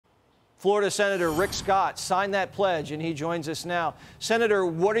Florida Senator Rick Scott signed that pledge, and he joins us now. Senator,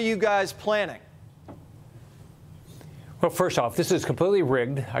 what are you guys planning? Well, first off, this is completely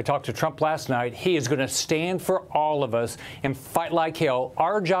rigged. I talked to Trump last night. He is going to stand for all of us and fight like hell.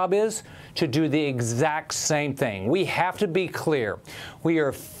 Our job is to do the exact same thing. We have to be clear. We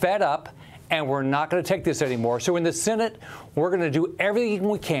are fed up, and we're not going to take this anymore. So in the Senate, we're going to do everything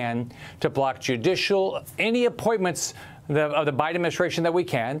we can to block any appointments of the Biden administration that we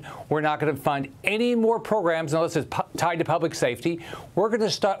can. We're not going to fund any more programs unless it's tied to public safety. We're going to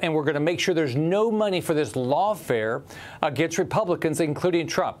stop, and we're going to make sure there's no money for this lawfare against Republicans, including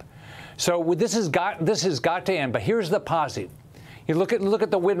Trump. So this has got to end. But here's the positive. You look at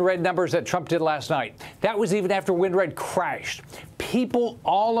the WinRed numbers that Trump did last night. That was even after WinRed crashed. People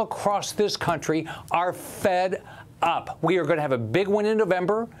all across this country are fed up. We are going to have a big win in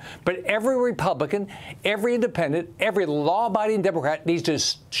November, but every Republican, every independent, every law-abiding Democrat needs to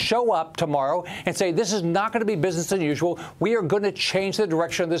show up tomorrow and say, this is not going to be business as usual. We are going to change the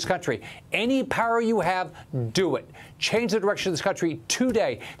direction of this country. Any power you have, do it. Change the direction of this country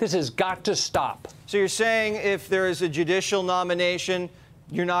today. This has got to stop. So you're saying if there is a judicial nomination,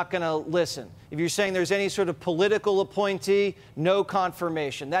 you're not going to listen. If you're saying there's any sort of political appointee, no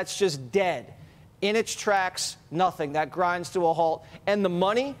confirmation. That's just dead. In its tracks, nothing. That grinds to a halt. And the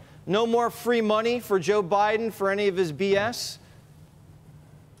money? No more free money for Joe Biden for any of his BS?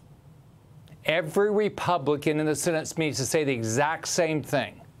 Every Republican in the Senate needs to say the exact same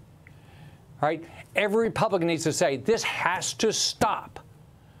thing. Right? Every Republican needs to say, this has to stop.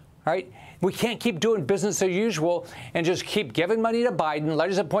 Right? We can't keep doing business as usual and just keep giving money to Biden, let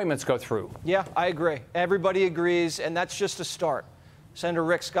his appointments go through. Yeah, I agree. Everybody agrees, and that's just a start. Senator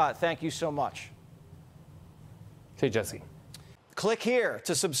Rick Scott, thank you so much. Hey, Jesse. Click here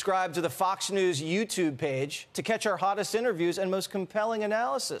to subscribe to the Fox News YouTube page to catch our hottest interviews and most compelling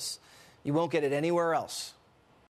analysis. You won't get it anywhere else.